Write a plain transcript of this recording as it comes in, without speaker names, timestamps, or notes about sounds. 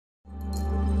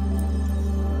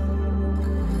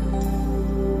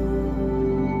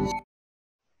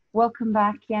Welcome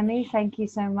back, Yemi. Thank you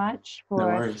so much No for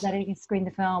worries. letting us screen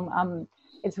the film.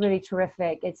 It's really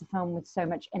terrific. It's a film with so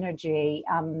much energy,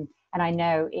 and I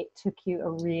know it took you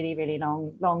a really, really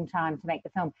long time to make the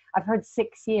film. I've heard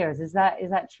 6 years. Is that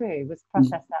true? Was the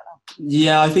process that long?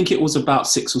 Yeah, I think it was about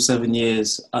 6 or 7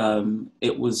 years.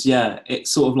 It was, yeah, it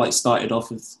sort of like started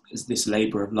off as this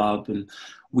labor of love, and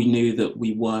we knew that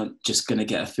we weren't just going to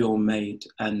get a film made,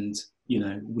 and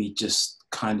we just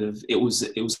kind of it was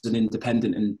an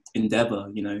independent endeavor.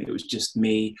 It was just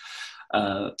me,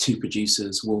 two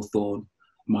producers, Will Thorne,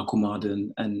 Michael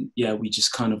Marden, and yeah, we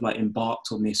just kind of like embarked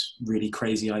on this really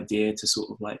crazy idea to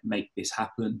sort of like make this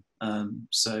happen.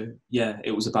 So yeah,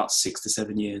 it was about 6 to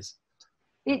 7 years.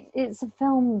 It's a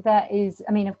film that is,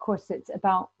 I mean, of course, it's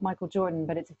about Michael Jordan,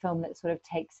 but it's a film that sort of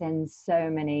takes in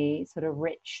so many sort of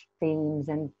rich themes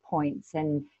and points,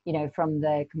 and from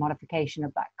the commodification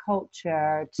of black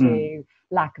culture Mm, to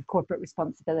lack of corporate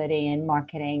responsibility in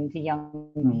marketing to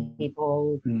young mm,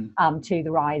 people, mm, to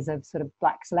the rise of sort of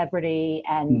black celebrity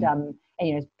mm,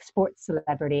 and sports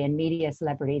celebrity and media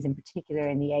celebrities in particular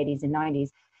in the 80s and 90s.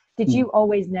 Did mm. you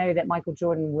always know that Michael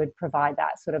Jordan would provide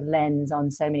that sort of lens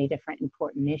on so many different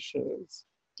important issues?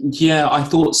 Yeah, I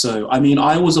thought so. I mean,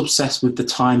 I was obsessed with the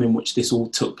time in which this all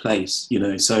took place.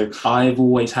 So I've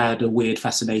always had a weird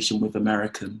fascination with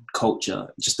American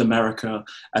culture, just America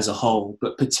as a whole,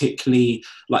 but particularly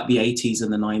like the 80s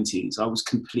and the 90s. I was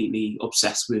completely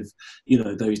obsessed with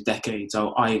those decades.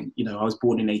 I was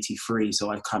born in 83,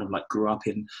 so I kind of like grew up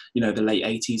in the late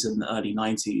 80s and the early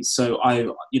 90s. So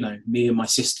me and my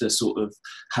sister sort of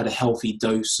had a healthy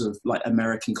dose of like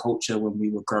American culture when we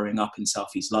were growing up in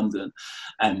Southeast London,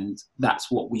 and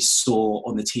that's what we saw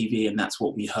on the TV, and that's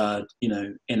what we heard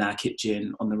in our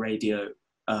kitchen on the radio,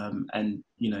 and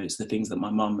it's the things that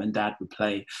my mum and dad would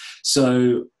play.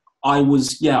 So I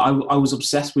was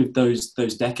obsessed with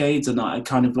those decades, and I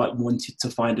kind of like wanted to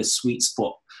find a sweet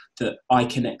spot that I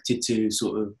connected to,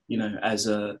 sort of as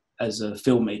a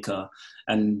filmmaker.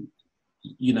 And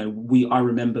I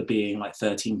remember being like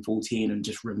 13, 14, and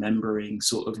just remembering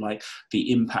sort of like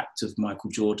the impact of Michael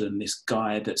Jordan, this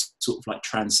guy that sort of like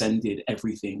transcended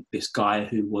everything, this guy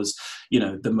who was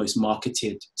the most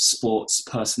marketed sports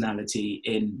personality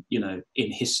in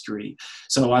history.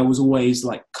 So I was always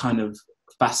like kind of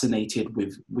fascinated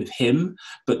with him,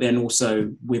 but then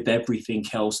also with everything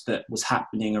else that was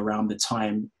happening around the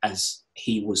time as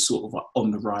he was sort of like on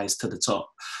the rise to the top.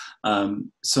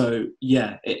 So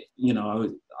yeah,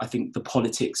 I think the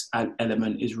politics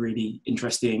element is really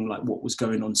interesting, like what was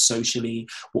going on socially,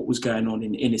 what was going on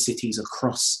in inner cities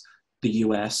across the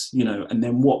US, and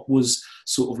then what was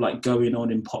sort of like going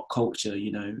on in pop culture.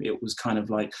 It was kind of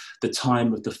like the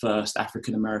time of the first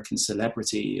African American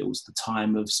celebrity. It was the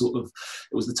time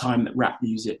that rap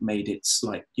music made its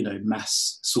like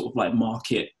mass sort of like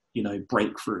market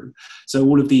breakthrough. So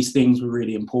all of these things were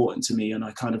really important to me, and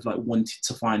I kind of like wanted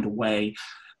to find a way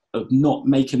of not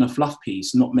making a fluff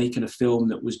piece, not making a film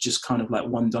that was just kind of like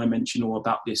one dimensional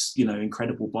about this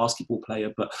incredible basketball player,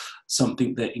 but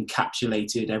something that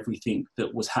encapsulated everything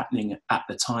that was happening at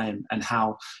the time, and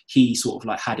how he sort of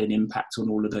like had an impact on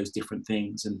all of those different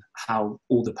things, and how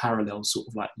all the parallels sort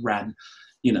of like ran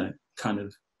kind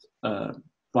of uh,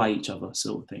 by each other,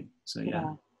 sort of thing. So yeah.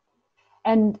 Yeah.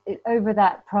 And over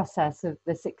that process of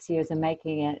the 6 years of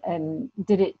making it,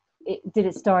 did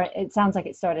it start? It sounds like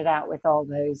it started out with all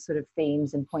those sort of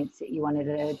themes and points that you wanted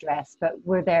to address, but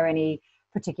were there any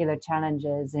particular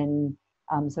challenges in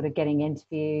sort of getting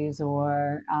interviews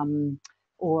or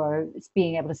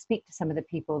being able to speak to some of the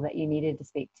people that you needed to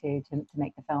speak to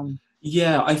make the film?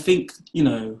 Yeah, I think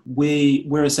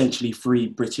we're essentially three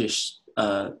British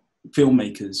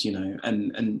filmmakers,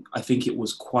 and I think it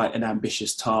was quite an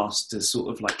ambitious task to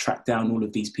sort of like track down all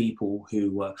of these people who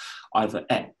were either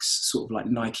ex sort of like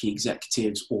Nike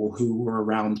executives, or who were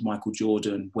around Michael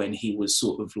Jordan when he was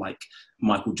sort of like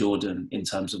Michael Jordan, in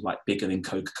terms of like bigger than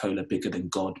Coca-Cola, bigger than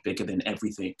God, bigger than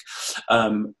everything.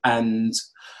 And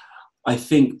I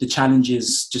think the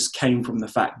challenges just came from the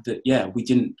fact that, yeah, we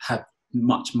didn't have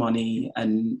much money,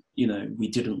 and we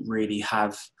didn't really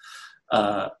have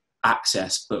uh,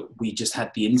 access, but we just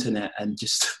had the internet and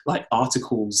just like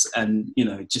articles, and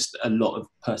just a lot of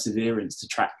perseverance to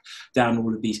track down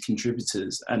all of these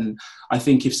contributors. And I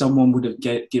think if someone would have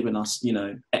given us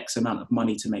X amount of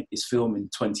money to make this film in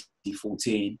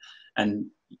 2014, and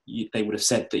they would have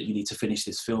said that you need to finish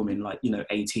this film in like,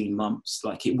 18 months.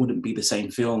 Like, it wouldn't be the same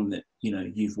film that,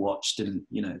 you've watched and,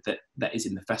 that is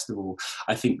in the festival.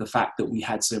 I think the fact that we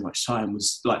had so much time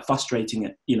was like frustrating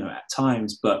at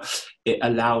times, but it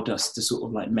allowed us to sort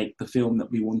of like make the film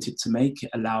that we wanted to make. It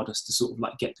allowed us to sort of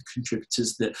like get the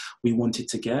contributors that we wanted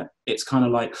to get. It's kind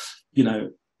of like,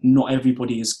 not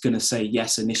everybody is going to say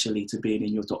yes initially to being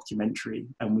in your documentary.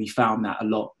 And we found that a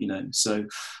lot, so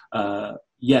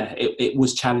it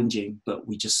was challenging, but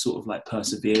we just sort of like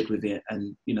persevered with it.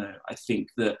 And, I think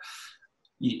that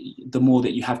the more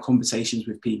that you have conversations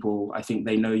with people, I think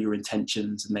they know your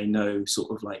intentions and they know sort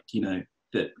of like,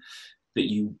 that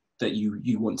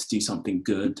you want to do something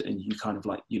good, and you kind of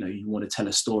like, you want to tell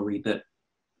a story that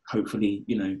hopefully,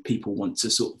 people want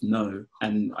to sort of know.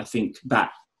 And I think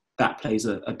that plays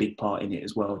a big part in it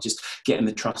as well, just getting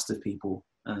the trust of people.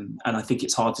 And I think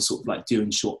it's hard to sort of like do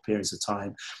in short periods of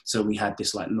time. So we had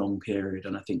this like long period,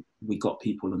 and I think we got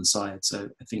people on side. So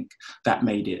I think that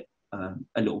made it a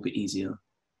little bit easier.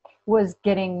 Was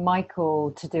getting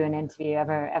Michael to do an interview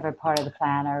ever part of the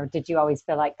plan, or did you always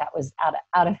feel like that was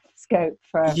out of scope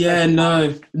for?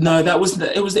 No, that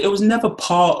wasn't. It was never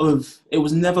part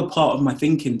of my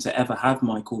thinking to ever have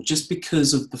Michael, just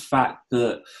because of the fact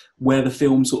that where the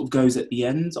film sort of goes at the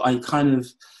end,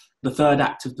 the third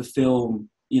act of the film,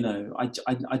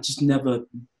 I just never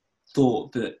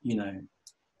thought that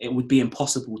it would be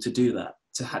impossible to do that,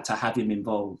 to have him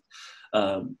involved.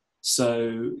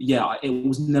 So yeah, it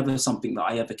was never something that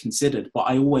I ever considered, but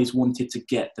I always wanted to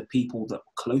get the people that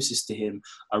were closest to him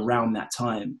around that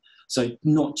time. So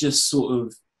not just sort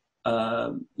of,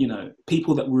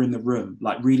 people that were in the room,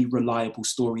 like really reliable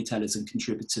storytellers and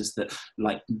contributors that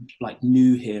like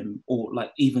knew him, or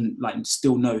like even like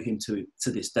still know him to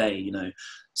this day,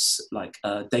 like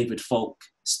David Falk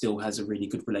still has a really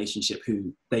good relationship.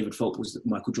 David Falk was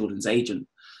Michael Jordan's agent.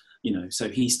 So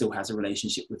he still has a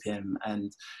relationship with him.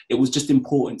 And it was just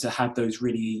important to have those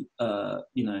really,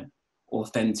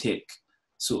 authentic,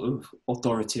 sort of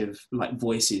authoritative like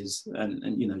voices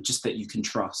and just that you can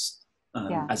trust,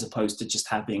 as opposed to just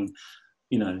having,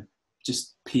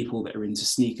 just people that are into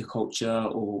sneaker culture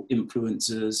or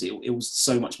influencers. It was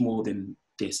so much more than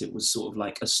this. It was sort of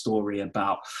like a story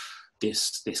about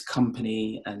this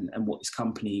company and what this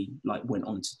company like went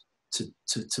on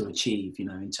to achieve,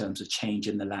 in terms of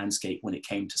changing the landscape when it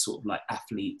came to sort of like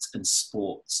athletes and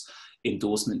sports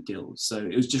endorsement deals. So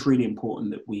it was just really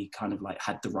important that we kind of like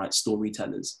had the right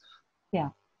storytellers. Yeah.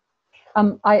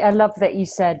 I love that you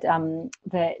said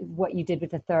that what you did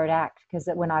with the third act, because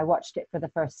when I watched it for the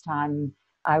first time,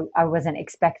 I wasn't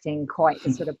expecting quite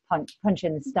the sort of punch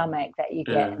in the stomach that you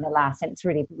get in the last, and it's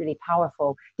really, really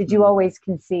powerful. Did you always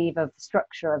conceive of the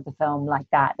structure of the film like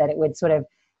that it would sort of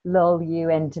lull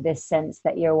you into this sense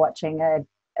that you're watching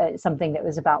something that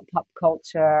was about pop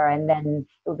culture, and then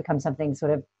it will become something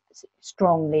sort of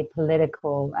strongly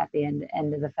political at the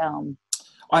end of the film?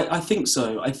 I think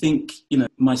so. I think,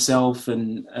 myself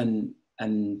and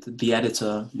the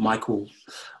editor, Michael,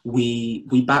 we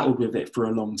battled with it for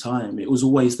a long time. It was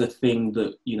always the thing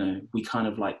that, we kind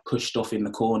of like pushed off in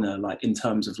the corner, like in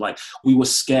terms of like, we were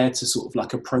scared to sort of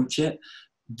like approach it.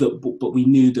 But we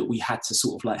knew that we had to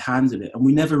sort of like handle it, and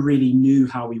we never really knew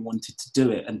how we wanted to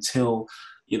do it until,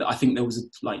 I think there was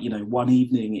one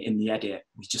evening in the edit,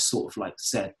 we just sort of like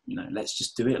said, let's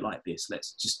just do it like this.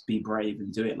 Let's just be brave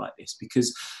and do it like this,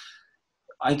 because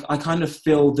I kind of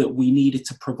feel that we needed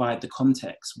to provide the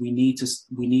context. We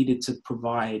needed to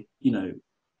provide,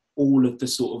 all of the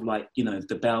sort of like,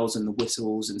 the bells and the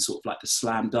whistles and sort of like the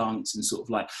slam dunks and sort of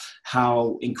like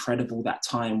how incredible that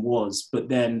time was. But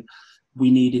then we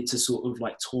needed to sort of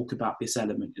like talk about this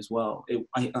element as well.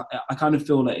 I kind of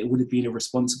feel like it would have been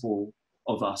irresponsible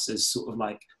of us as sort of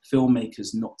like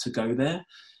filmmakers not to go there.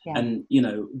 Yeah. And,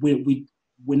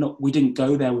 we didn't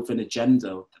go there with an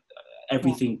agenda.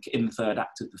 Everything in the third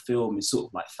act of the film is sort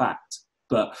of like fact,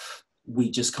 but we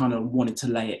just kind of wanted to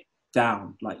lay it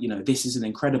down. Like, this is an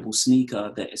incredible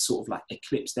sneaker that is sort of like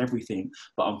eclipsed everything.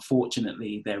 But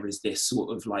unfortunately there is this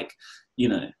sort of like,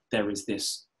 there is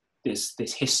this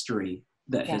history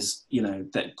that has,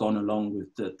 that gone along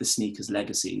with the sneakers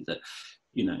legacy that,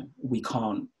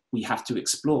 we have to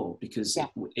explore, because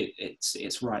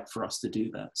it's right for us to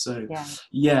do that. So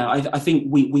I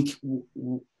think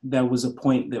there was a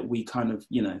point that we kind of,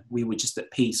 you know, we were just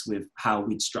at peace with how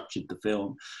we'd structured the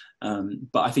film.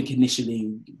 But I think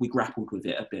initially we grappled with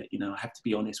it a bit, you know, I have to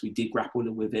be honest, we did grapple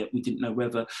with it. We didn't know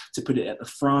whether to put it at the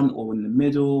front or in the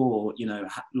middle, or, you know,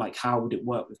 like how would it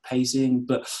work with pacing.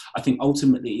 But I think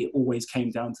ultimately it always came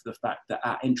down to the fact that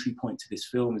our entry point to this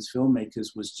film as filmmakers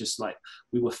was just like,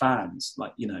 we were fans.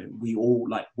 Like, you know, we all,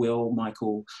 like Will,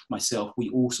 Michael, myself, we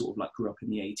all sort of like grew up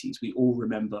in the 80s. We all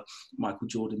remember Michael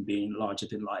Jordan being larger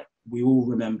than life. We all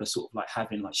remember sort of like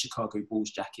having like Chicago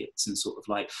Bulls jackets and sort of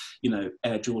like, you know,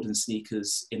 Air Jordan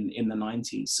sneakers in the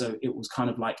 90s. So it was kind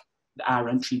of like our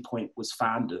entry point was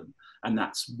fandom, and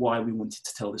that's why we wanted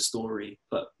to tell the story.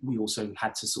 But we also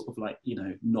had to sort of like, you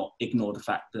know, not ignore the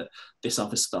fact that this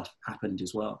other stuff happened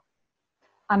as well.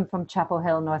 I'm from Chapel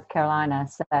Hill, North Carolina,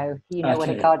 so you know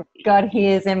Okay. what a God he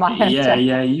is in my Yeah,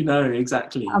 yeah, you know,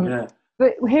 exactly. Yeah.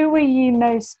 But who were you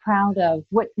most proud of?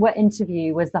 What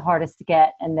interview was the hardest to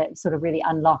get and that sort of really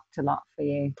unlocked a lot for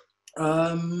you?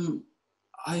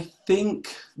 I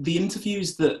think the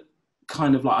interviews that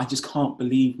kind of like I just can't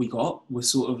believe we got were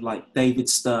sort of like David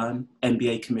Stern,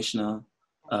 NBA commissioner,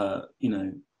 you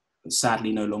know,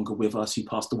 sadly no longer with us, who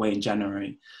passed away in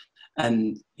January.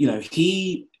 And, you know,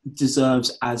 he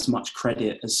deserves as much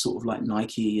credit as sort of like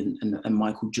Nike and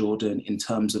Michael Jordan in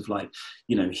terms of like,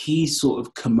 you know, he sort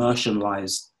of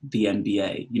commercialized the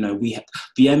NBA. You know,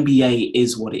 the NBA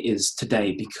is what it is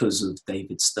today because of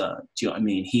David Stern. Do you know what I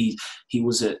mean? He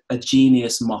was a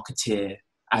genius marketeer,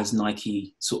 as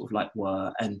Nike sort of like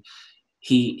were, and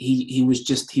he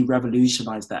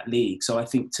revolutionized that league. So I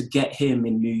think to get him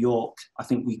in New York, I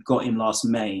think we got him last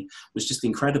May, was just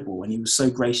incredible. And he was so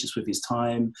gracious with his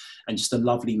time and just a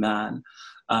lovely man.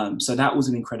 So that was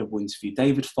an incredible interview.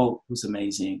 David Falk was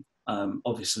amazing,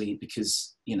 obviously,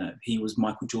 because, you know, he was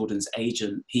Michael Jordan's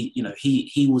agent. He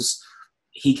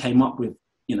came up with,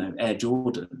 you know, Air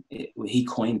Jordan. He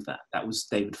coined that. That was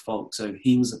David Falk. So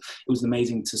it was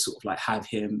amazing to sort of like have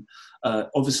him.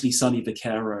 Obviously, Sonny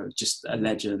Vaccaro, just a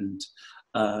legend.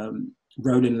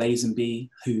 Roland Lazenby,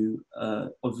 who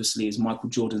obviously is Michael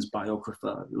Jordan's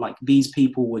biographer. Like, these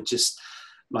people were just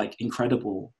like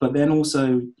incredible. But then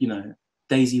also, you know,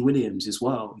 Daisy Williams as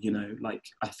well. You know, like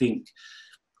I think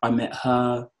I met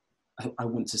her, I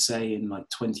want to say in like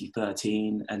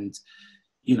 2013, and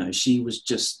you know, she was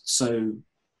just so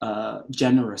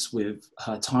generous with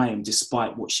her time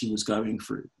despite what she was going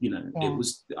through. You know, yeah.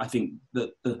 I think that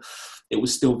it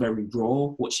was still very raw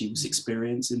what she was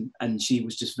experiencing, and she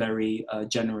was just very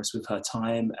generous with her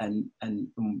time and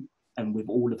with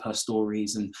all of her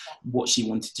stories and what she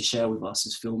wanted to share with us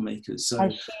as filmmakers. So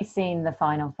has she seen the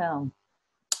final film?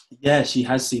 Yeah, she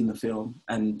has seen the film,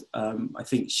 and I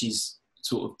think she's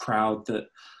sort of proud that,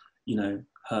 you know,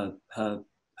 her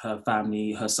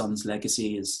family, her son's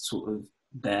legacy is sort of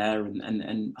there,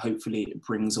 and hopefully it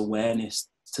brings awareness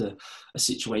to a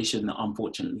situation that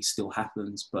unfortunately still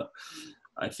happens. But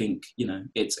I think, you know,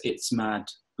 it's mad,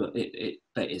 but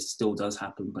it still does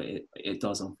happen, but it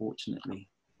does, unfortunately.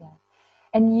 Yeah.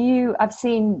 And I've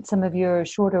seen some of your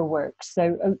shorter work.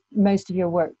 So most of your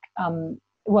work,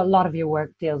 well, a lot of your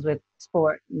work deals with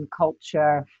sport and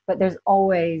culture, but there's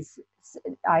always,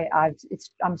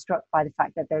 I'm struck by the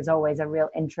fact that there's always a real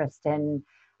interest in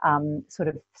sort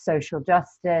of social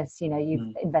justice. You know,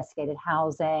 you've investigated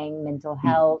housing, mental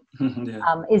health.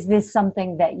 Yeah. Is this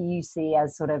something that you see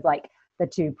as sort of like the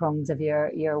two prongs of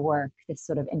your work, this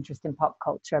sort of interest in pop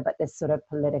culture, but this sort of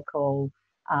political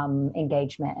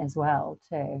engagement as well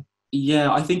too?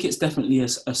 Yeah, I think it's definitely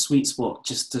a sweet spot,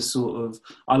 just to sort of,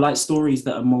 I like stories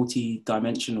that are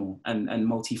multi-dimensional and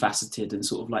multifaceted and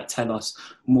sort of like tell us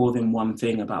more than one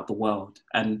thing about the world.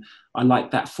 And I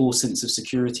like that false sense of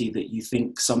security that you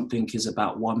think something is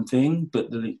about one thing, but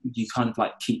you kind of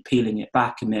like keep peeling it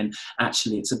back, and then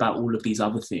actually it's about all of these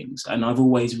other things. And I've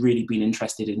always really been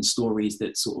interested in stories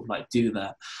that sort of like do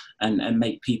that and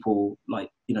make people like,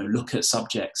 you know, look at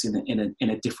subjects in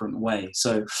a different way.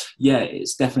 So yeah,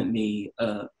 it's definitely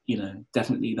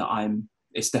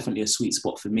it's definitely a sweet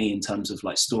spot for me in terms of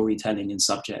like storytelling and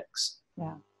subjects.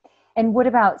 Yeah. And what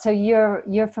about, so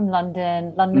you're from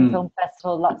London Film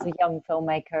Festival, lots of young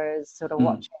filmmakers sort of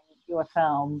watching your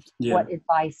film. Yeah. What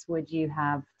advice would you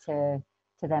have to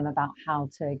them about how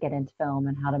to get into film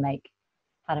and how to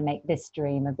make this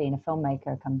dream of being a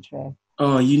filmmaker come true?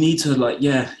 Oh, you need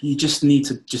to you just need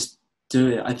to just do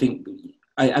it. I think,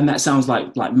 and that sounds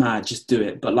like mad, just do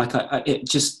it. But like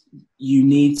you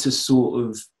need to sort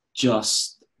of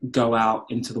just go out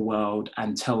into the world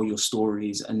and tell your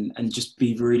stories and just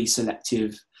be really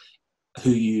selective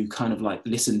who you kind of like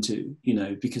listen to, you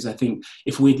know, because I think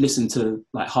if we'd listened to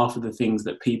like half of the things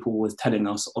that people was telling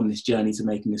us on this journey to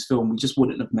making this film, we just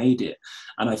wouldn't have made it.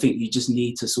 And I think you just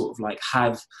need to sort of like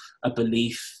have a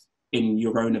belief in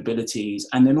your own abilities,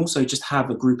 and then also just have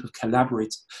a group of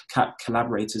collaborators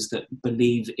that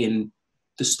believe in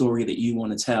the story that you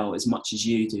want to tell as much as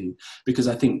you do. Because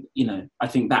I think, you know, I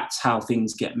think that's how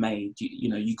things get made. You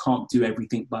know, you can't do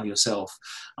everything by yourself.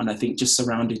 And I think just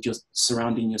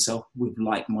surrounding yourself with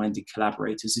like-minded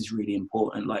collaborators is really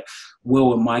important. Like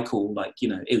Will and Michael, like, you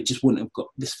know,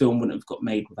 this film wouldn't have got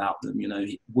made without them. You know,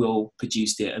 Will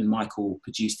produced it and Michael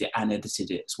produced it and edited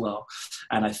it as well.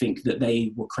 And I think that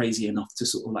they were crazy enough to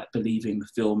sort of like believe in the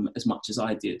film as much as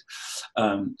I did.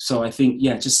 So I think,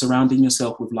 yeah, just surrounding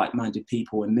yourself with like-minded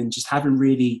people, and then just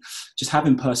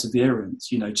having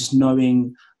perseverance, you know, just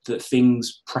knowing that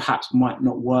things perhaps might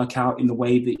not work out in the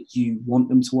way that you want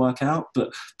them to work out,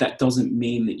 but that doesn't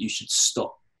mean that you should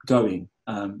stop going.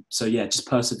 So yeah, just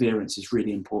perseverance is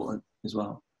really important as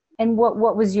well. And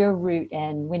what was your route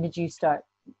in? When did you start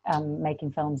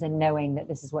making films and knowing that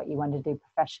this is what you wanted to do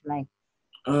professionally?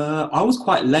 I was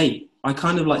quite late. I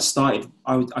kind of like started.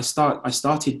 I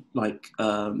started like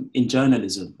in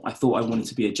journalism. I thought I wanted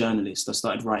to be a journalist. I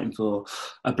started writing for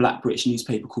a Black British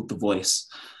newspaper called The Voice,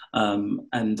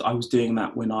 and I was doing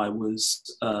that when I was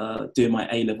doing my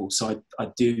A level. So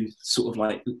I do sort of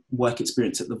like work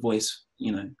experience at The Voice,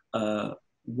 you know,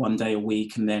 1 day a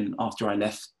week, and then after I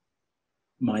left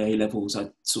my A levels,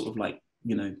 I sort of like,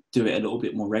 you know, do it a little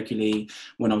bit more regularly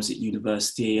when I was at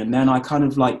university, and then I kind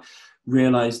of like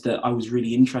realized that I was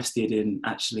really interested in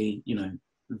actually, you know,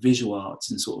 visual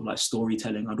arts and sort of like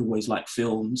storytelling. I'd always liked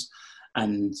films,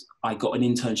 and I got an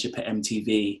internship at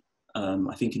MTV,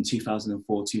 I think in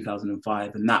 2004,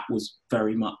 2005, and that was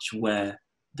very much where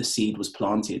the seed was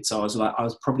planted. So I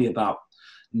was probably about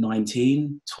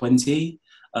 19, 20,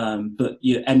 but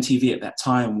you know, MTV at that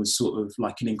time was sort of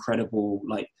like an incredible,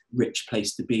 like rich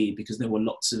place to be, because there were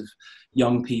lots of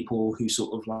young people who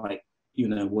sort of like, you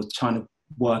know, were trying to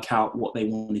work out what they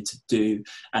wanted to do,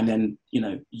 and then, you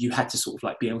know, you had to sort of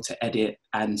like be able to edit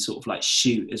and sort of like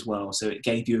shoot as well. So it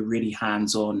gave you a really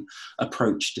hands-on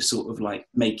approach to sort of like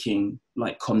making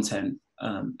like content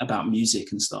about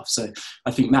music and stuff. So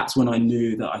I think that's when I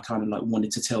knew that I kind of like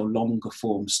wanted to tell longer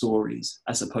form stories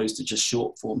as opposed to just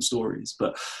short form stories.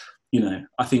 But you know,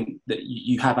 I think that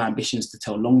you have ambitions to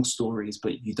tell long stories,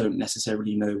 but you don't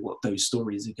necessarily know what those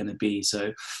stories are going to be.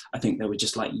 So I think there were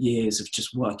just like years of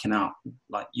just working out,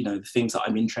 like, you know, the things that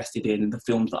I'm interested in, the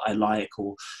films that I like,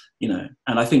 or, you know,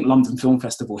 and I think London Film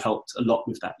Festival helped a lot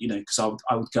with that, you know, because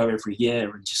I would go every year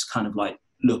and just kind of like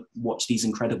watch these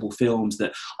incredible films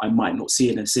that I might not see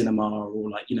in a cinema, or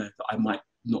like, you know, that I might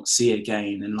not see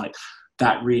again. And like,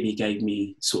 that really gave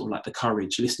me sort of like the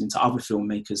courage, listening to other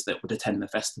filmmakers that would attend the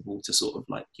festival, to sort of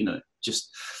like, you know, just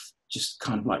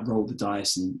kind of like roll the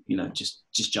dice and, you know, just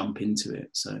jump into it.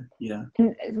 So yeah.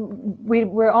 And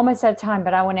we're almost out of time,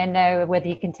 but I want to know whether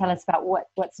you can tell us about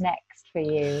what's next for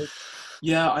you.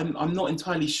 Yeah, I'm not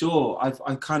entirely sure.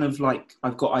 I kind of like,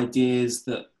 I've got ideas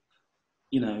that,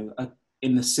 you know, are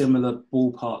in the similar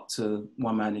ballpark to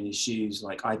One Man in His Shoes,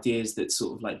 like ideas that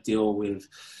sort of like deal with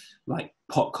like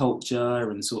pop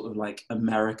culture and sort of like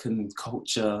American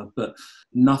culture, but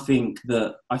nothing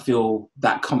that I feel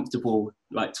that comfortable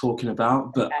like talking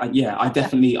about. But Okay. I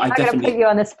definitely put you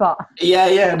on the spot.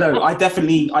 Yeah, no, I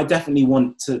definitely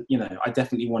want to, you know, I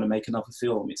definitely want to make another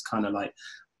film. It's kind of like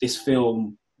this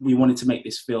film, we wanted to make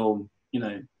this film, you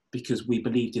know, because we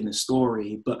believed in the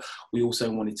story, but we also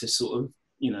wanted to sort of,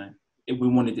 you know, we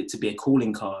wanted it to be a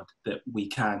calling card that we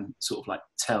can sort of like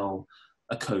tell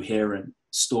a coherent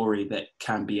story that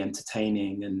can be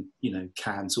entertaining and, you know,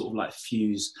 can sort of like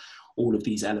fuse all of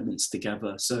these elements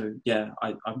together. So yeah,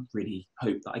 I really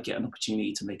hope that I get an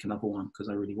opportunity to make another one, because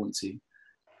I really want to.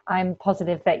 I'm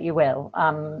positive that you will.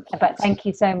 But thank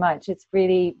you so much. It's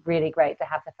really, really great to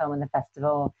have the film in the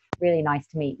festival. Really nice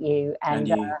to meet you. And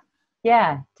you.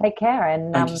 Yeah, take care.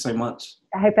 And thank you so much.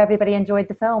 I hope everybody enjoyed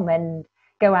the film, and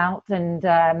go out and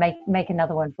make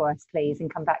another one for us, please,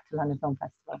 and come back to London Film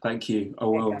Festival. Thank you. I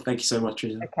will. Thank you so much,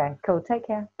 Teresa. Okay, cool. Take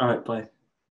care. All right, bye.